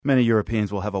Many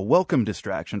Europeans will have a welcome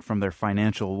distraction from their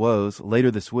financial woes later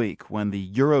this week when the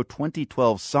Euro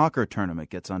 2012 soccer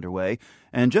tournament gets underway.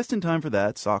 And just in time for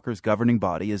that, soccer's governing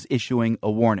body is issuing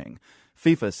a warning.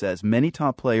 FIFA says many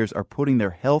top players are putting their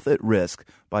health at risk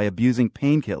by abusing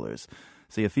painkillers.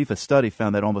 See, a FIFA study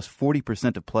found that almost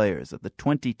 40% of players at the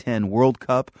 2010 World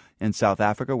Cup in South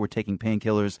Africa were taking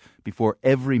painkillers before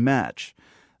every match.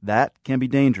 That can be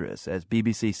dangerous, as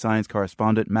BBC science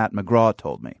correspondent Matt McGraw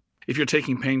told me. If you're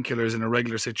taking painkillers in a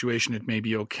regular situation, it may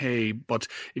be okay. But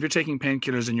if you're taking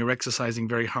painkillers and you're exercising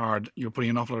very hard, you're putting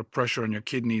an awful lot of pressure on your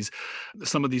kidneys.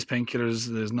 Some of these painkillers,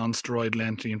 there's non-steroidal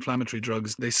anti-inflammatory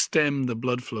drugs, they stem the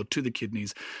blood flow to the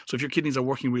kidneys. So if your kidneys are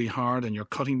working really hard and you're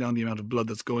cutting down the amount of blood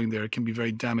that's going there, it can be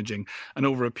very damaging. And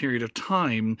over a period of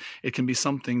time, it can be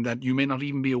something that you may not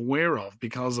even be aware of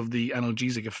because of the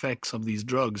analgesic effects of these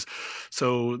drugs.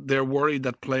 So they're worried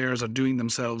that players are doing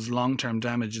themselves long-term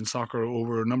damage in soccer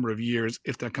over a number of years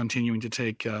if they're continuing to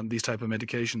take these type of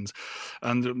medications.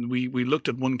 And we looked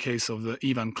at one case of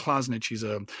Ivan Klasnic. He's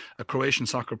a Croatian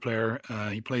soccer player.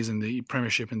 He plays in the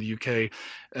Premiership in the UK,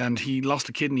 and he lost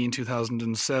a kidney in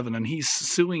 2007, and he's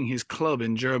suing his club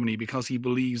in Germany because he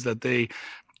believes that they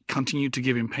continued to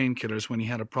give him painkillers when he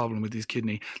had a problem with his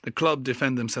kidney. The club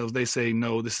defend themselves. They say,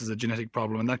 no, this is a genetic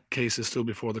problem, and that case is still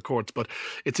before the courts. But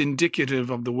it's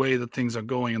indicative of the way that things are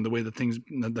going and the way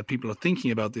that people are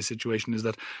thinking about this situation is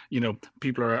that,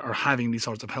 people are having these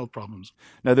sorts of health problems.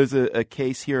 Now, there's a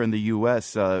case here in the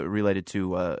U.S. Related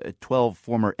to 12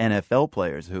 former NFL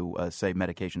players who say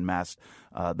medication masked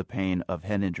the pain of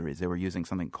head injuries. They were using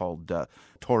something called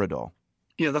Toradol.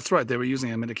 Yeah, that's right. They were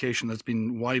using a medication that's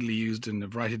been widely used in a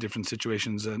variety of different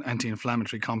situations, an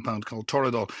anti-inflammatory compound called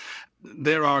Toradol.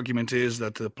 Their argument is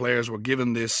that the players were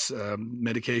given this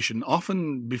medication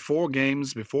often before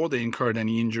games, before they incurred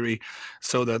any injury,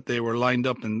 so that they were lined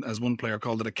up, and as one player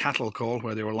called it, a cattle call,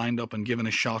 where they were lined up and given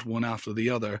a shot one after the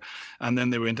other. And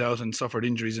then they went out and suffered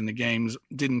injuries in the games,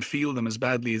 didn't feel them as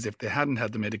badly as if they hadn't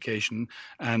had the medication,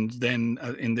 and then,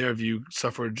 in their view,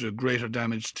 suffered greater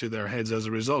damage to their heads as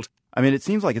a result. I mean, it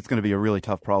seems like it's going to be a really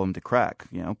tough problem to crack.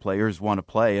 Players want to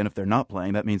play, and if they're not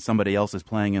playing, that means somebody else is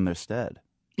playing in their stead.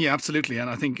 Yeah, absolutely. And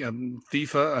I think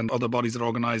FIFA and other bodies that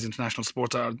organise international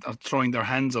sports are throwing their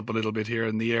hands up a little bit here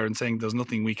in the air and saying there's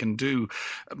nothing we can do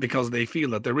because they feel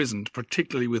that there isn't,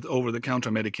 particularly with over-the-counter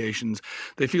medications.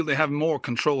 They feel they have more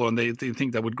control, and they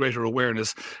think that with greater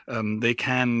awareness they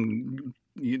can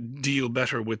deal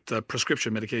better with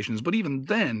prescription medications. But even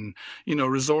then,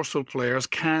 resourceful players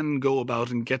can go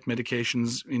about and get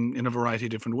medications in a variety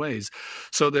of different ways.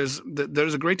 So there's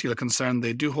a great deal of concern.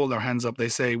 They do hold their hands up. They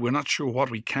say, we're not sure what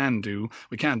we can do.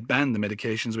 We can't ban the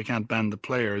medications. We can't ban the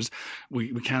players.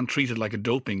 We can't treat it like a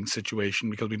doping situation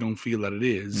because we don't feel that it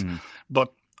is.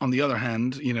 But on the other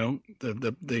hand,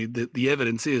 the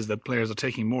evidence is that players are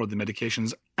taking more of the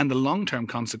medications, and the long-term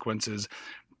consequences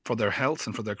for their health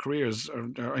and for their careers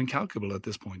are incalculable at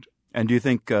this point. And do you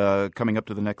think coming up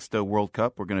to the next World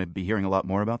Cup, we're going to be hearing a lot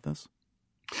more about this?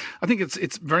 I think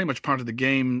it's very much part of the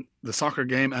game, the soccer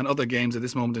game, and other games at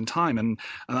this moment in time, and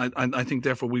I think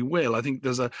therefore we will. I think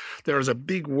there is a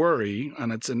big worry,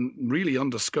 and it's really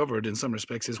undiscovered in some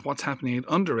respects, is what's happening at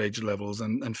underage levels,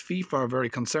 and FIFA are very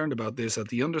concerned about this. At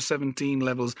the under 17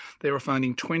 levels, they were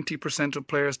finding 20% of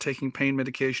players taking pain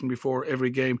medication before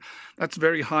every game. That's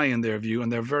very high in their view, and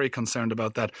they're very concerned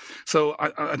about that. So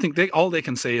I think all they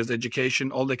can say is education,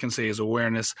 all they can say is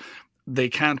awareness. They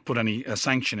can't put any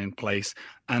sanction in place.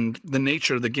 And the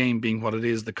nature of the game being what it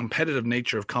is, the competitive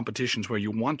nature of competitions where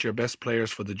you want your best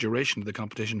players for the duration of the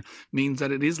competition, means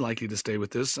that it is likely to stay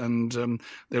with this. And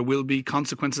there will be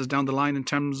consequences down the line in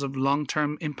terms of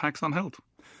long-term impacts on health.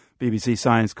 BBC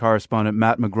science correspondent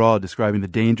Matt McGraw describing the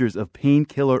dangers of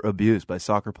painkiller abuse by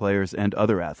soccer players and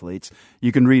other athletes.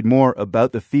 You can read more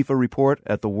about the FIFA report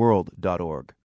at theworld.org.